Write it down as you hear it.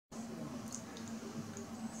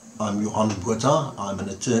I'm Johan Botha. I'm an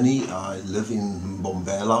attorney. I live in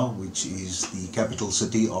Mpumalanga, which is the capital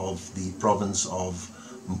city of the province of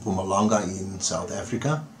Mpumalanga in South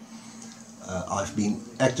Africa. I've been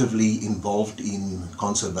actively involved in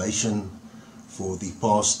conservation for the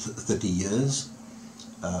past 30 years.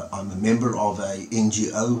 I'm a member of a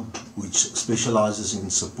NGO which specializes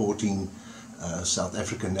in supporting South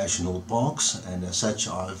African national parks, and as such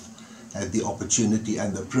I've had the opportunity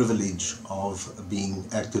and the privilege of being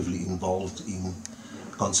actively involved in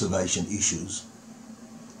conservation issues.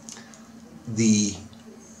 The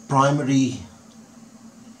primary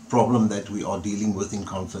problem that we are dealing with in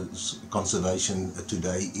conservation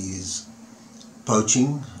today is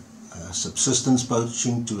poaching, subsistence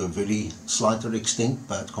poaching to a very slighter extent,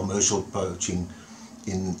 but commercial poaching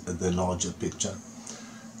in the larger picture.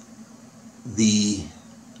 The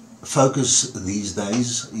focus these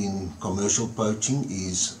days in commercial poaching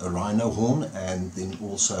is a rhino horn, and then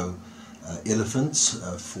also elephants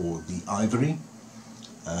for the ivory,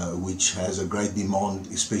 which has a great demand,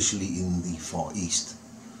 especially in the Far East.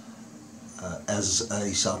 As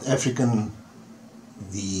a South African,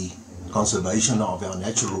 the conservation of our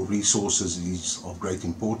natural resources is of great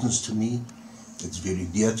importance to me. It's very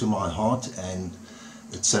dear to my heart, and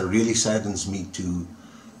it really saddens me to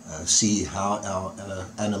see how our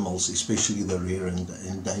animals, especially the rare and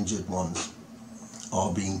endangered ones,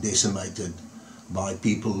 are being decimated by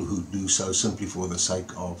people who do so simply for the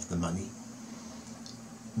sake of the money.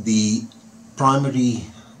 The primary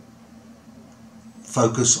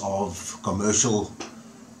focus of commercial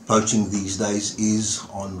poaching these days is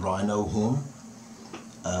on rhino horn.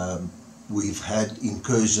 We've had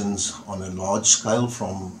incursions on a large scale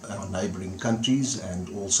from our neighboring countries, and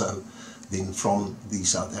also then from the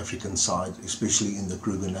South African side, especially in the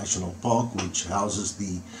Kruger National Park, which houses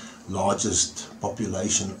the largest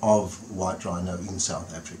population of white rhino in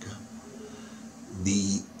South Africa.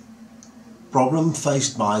 The problem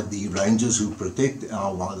faced by the rangers who protect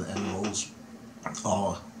our wild animals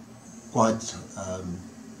are quite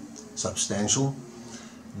substantial.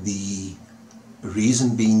 The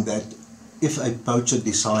reason being that if a poacher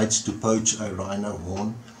decides to poach a rhino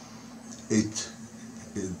horn,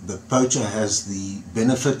 the poacher has the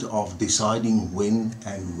benefit of deciding when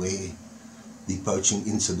and where the poaching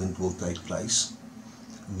incident will take place.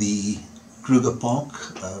 The Kruger Park,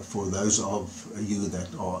 for those of you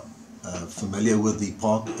that are familiar with the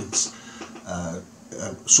park, it's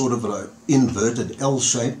sort of an inverted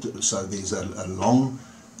L-shaped, so there's a long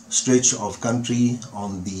stretch of country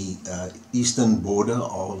on the eastern border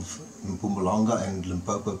of Mpumalanga and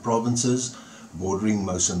Limpopo provinces, bordering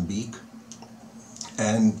Mozambique.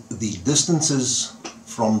 And the distances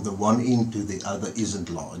from the one end to the other isn't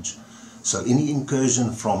large. So any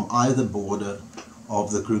incursion from either border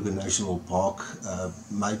of the Kruger National Park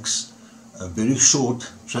makes a very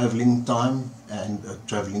short traveling time and a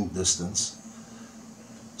traveling distance.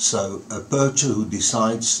 So a poacher who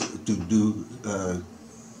decides to do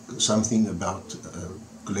something about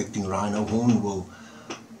collecting rhino horn will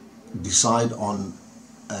decide on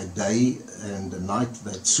a day and a night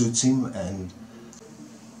that suits him, and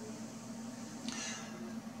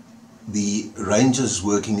the rangers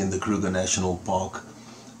working in the Kruger National Park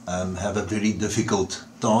have a very difficult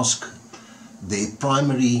task. Their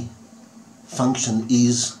primary function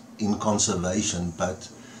is in conservation, but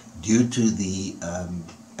due to the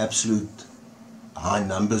absolute high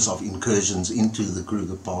numbers of incursions into the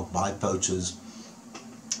Kruger Park by poachers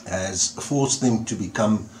has forced them to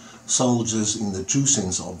become soldiers in the true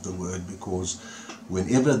sense of the word, because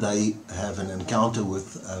whenever they have an encounter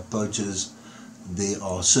with poachers, there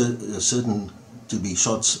are certain to be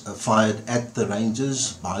shots fired at the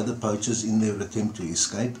rangers by the poachers in their attempt to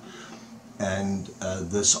escape, and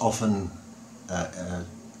this often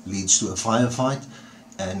leads to a firefight,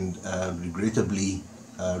 and regrettably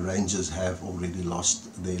rangers have already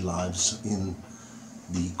lost their lives in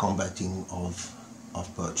the combating of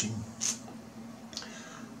poaching.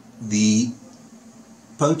 The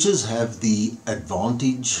poachers have the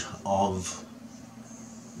advantage of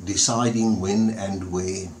deciding when and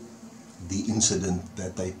where the incident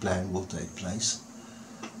that they plan will take place.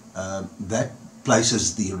 That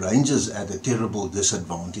places the rangers at a terrible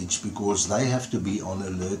disadvantage, because they have to be on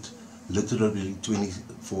alert literally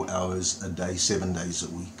 24 hours a day, 7 days a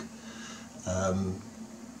week.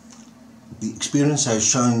 The experience has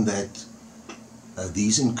shown that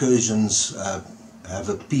these incursions have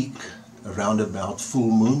a peak around about full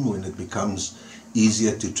moon, when it becomes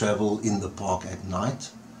easier to travel in the park at night,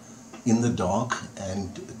 in the dark,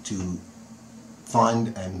 and to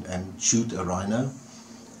find and shoot a rhino,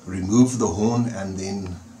 remove the horn, and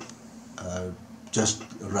then just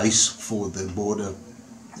race for the border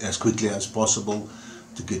as quickly as possible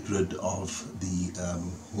to get rid of the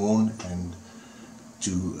horn and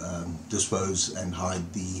to dispose and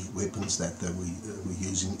hide the weapons that they were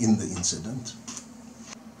using in the incident.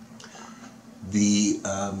 The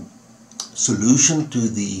solution to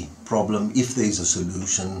the problem, if there's a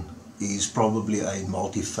solution, is probably a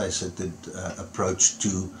multifaceted approach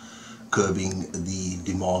to curbing the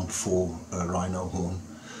demand for a rhino horn.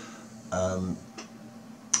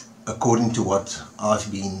 According to what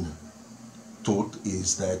I've been taught,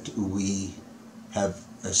 is that we have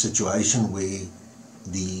a situation where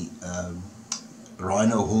the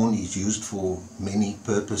rhino horn is used for many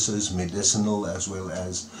purposes, medicinal as well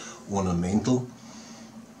as ornamental,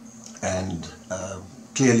 and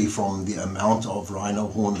clearly from the amount of rhino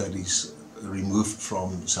horn that is removed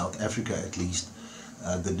from South Africa at least,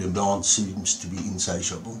 the demand seems to be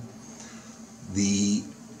insatiable. The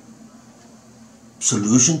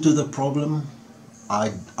solution to the problem,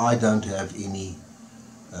 I don't have any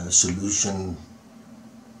solution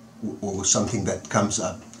or something that comes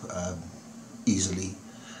up easily.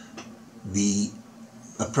 The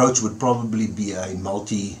approach would probably be a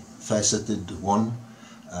multifaceted one.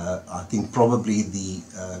 I think probably the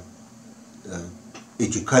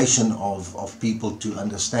education of people to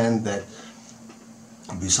understand that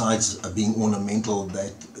besides being ornamental,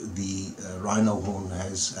 that the rhino horn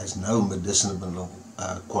has no medicinal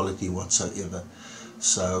quality whatsoever.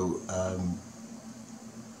 So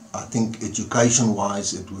I think education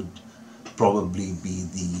wise it would probably be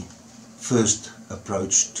the first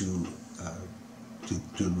approach to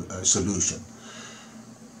a solution.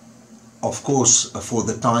 Of course, for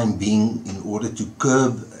the time being, in order to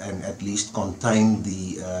curb and at least contain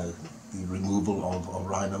the removal of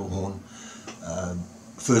rhino horn,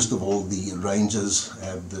 first of all, the rangers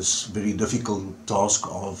have this very difficult task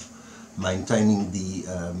of maintaining the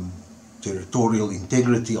territorial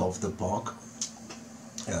integrity of the park,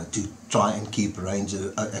 to try and keep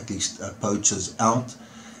ranger, at least poachers out,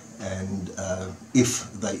 and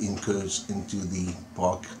if they incur into the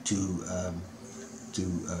park, to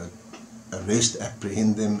arrest,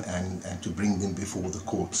 apprehend them, and to bring them before the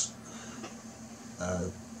courts.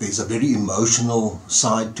 There's a very emotional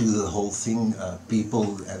side to the whole thing.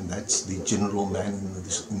 People, and that's the general man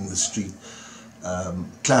in the street,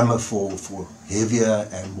 clamour for heavier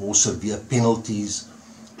and more severe penalties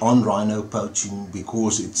on rhino poaching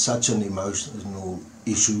because it's such an emotional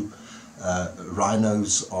issue.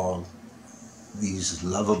 Rhinos are these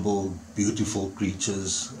lovable, beautiful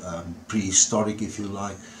creatures, prehistoric if you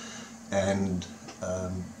like, and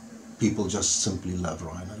people just simply love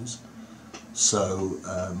rhinos. So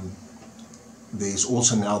there's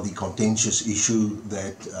also now the contentious issue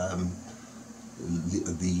that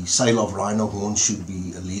the sale of rhino horn should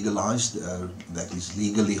be legalized, that is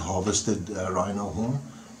legally harvested rhino horn.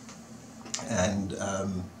 And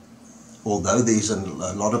although there's a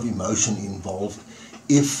lot of emotion involved,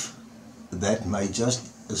 if that may just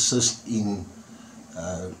assist in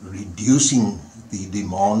reducing the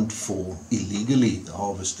demand for illegally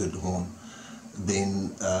harvested horn,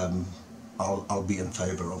 then I'll be in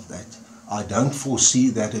favor of that. I don't foresee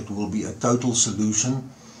that it will be a total solution.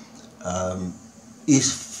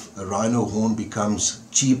 If rhino horn becomes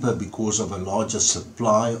cheaper because of a larger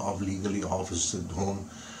supply of legally harvested horn,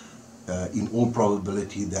 in all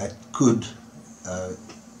probability that could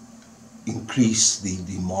increase the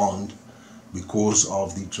demand because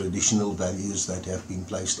of the traditional values that have been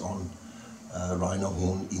placed on rhino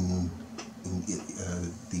horn in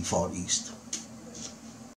the Far East.